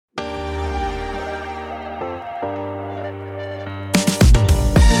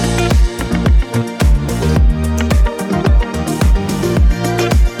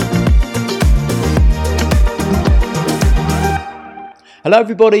Hello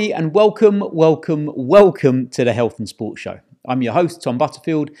everybody and welcome to the Health and Sports Show. I'm your host Tom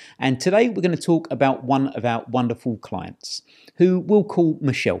Butterfield and today we're going to talk about one of our wonderful clients who we'll call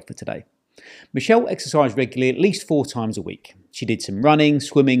Michelle for today. Michelle exercised regularly at least 4 times a week. She did some running,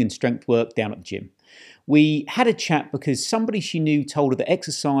 swimming and strength work down at the gym. We had a chat because somebody she knew told her that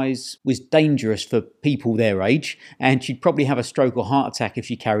exercise was dangerous for people their age and she'd probably have a stroke or heart attack if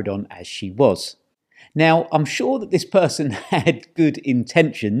she carried on as she was. Now, I'm sure that this person had good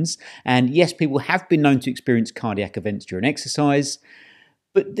intentions, and yes, people have been known to experience cardiac events during exercise,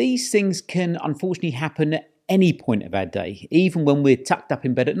 but these things can unfortunately happen at any point of our day, even when we're tucked up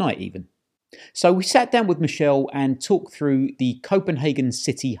in bed at night even. So we sat down with Michelle and talked through the Copenhagen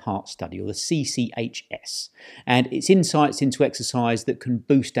City Heart Study, or the CCHS, and its insights into exercise that can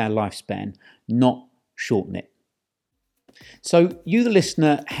boost our lifespan, not shorten it. So you, the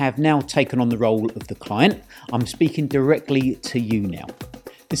listener, have now taken on the role of the client. I'm speaking directly to you now.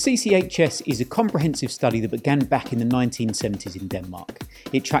 The CCHS is a comprehensive study that began back in the 1970s in Denmark.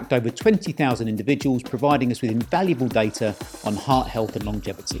 It tracked over 20,000 individuals, providing us with invaluable data on heart health and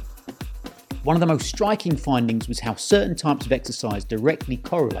longevity. One of the most striking findings was how certain types of exercise directly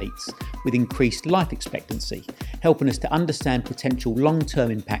correlates with increased life expectancy, helping us to understand potential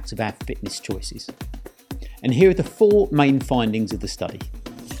long-term impacts of our fitness choices. And here are the 4 main findings of the study.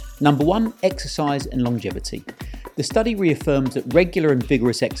 Number 1, exercise and longevity. The study reaffirms that regular and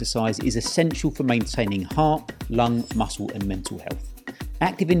vigorous exercise is essential for maintaining heart, lung, muscle and mental health.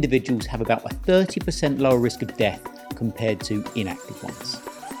 Active individuals have about a 30% lower risk of death compared to inactive ones.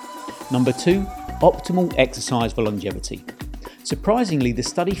 Number 2, optimal exercise for longevity. Surprisingly, the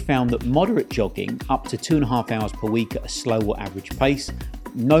study found that moderate jogging up to 2.5 hours per week at a slow or average pace,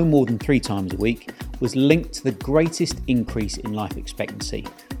 no more than 3 times a week, was linked to the greatest increase in life expectancy,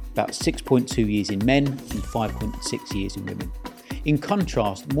 about 6.2 years in men and 5.6 years in women. In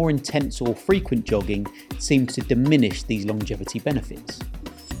contrast, more intense or frequent jogging seems to diminish these longevity benefits.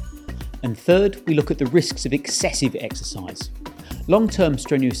 And third, we look at the risks of excessive exercise. Long-term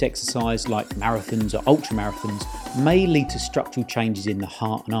strenuous exercise like marathons or ultramarathons may lead to structural changes in the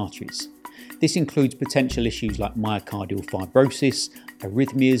heart and arteries. This includes potential issues like myocardial fibrosis,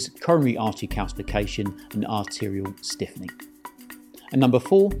 arrhythmias, coronary artery calcification and arterial stiffening. And number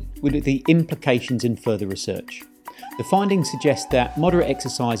 4, we look at the implications in further research. The findings suggest that moderate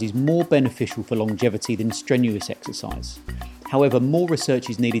exercise is more beneficial for longevity than strenuous exercise. However, more research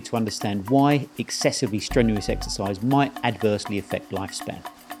is needed to understand why excessively strenuous exercise might adversely affect lifespan.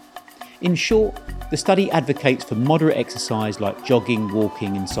 In short, the study advocates for moderate exercise like jogging,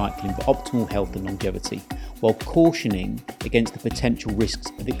 walking and cycling for optimal health and longevity, while cautioning against the potential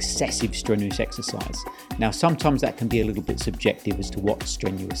risks of excessive strenuous exercise. Now, sometimes that can be a little bit subjective as to what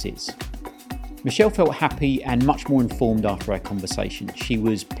strenuous is. Michelle felt happy and much more informed after our conversation. She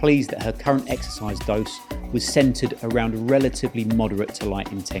was pleased that her current exercise dose was centred around relatively moderate to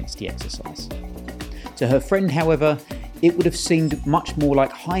light intensity exercise. To her friend, however, it would have seemed much more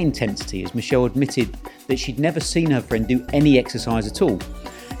like high intensity, as Michelle admitted that she'd never seen her friend do any exercise at all.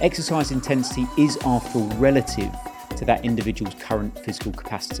 Exercise intensity is, after all, relative to that individual's current physical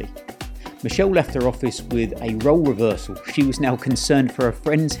capacity. Michelle left her office with a role reversal. She was now concerned for her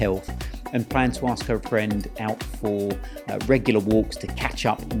friend's health and planned to ask her friend out for regular walks to catch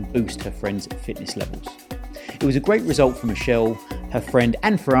up and boost her friend's fitness levels. It was a great result for Michelle, her friend,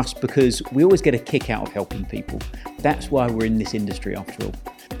 and for us because we always get a kick out of helping people. That's why we're in this industry after all.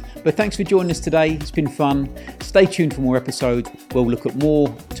 But thanks for joining us today. It's been fun. Stay tuned for more episodes. We'll look at more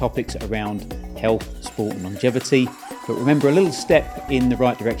topics around health, sport and longevity. But remember, a little step in the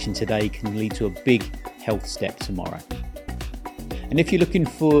right direction today can lead to a big health step tomorrow. And if you're looking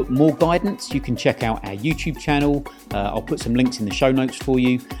for more guidance, you can check out our YouTube channel. I'll put some links in the show notes for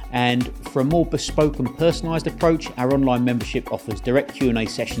you. And for a more bespoke and personalised approach, our online membership offers direct Q&A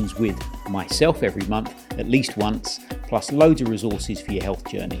sessions with myself every month, at least once, plus loads of resources for your health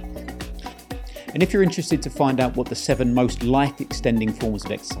journey. And if you're interested to find out what the 7 most life-extending forms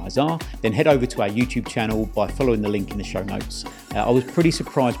of exercise are, then head over to our YouTube channel by following the link in the show notes. I was pretty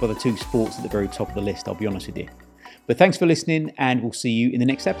surprised by the 2 sports at the very top of the list, I'll be honest with you. But thanks for listening and we'll see you in the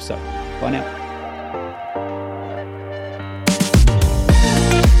next episode. Bye now.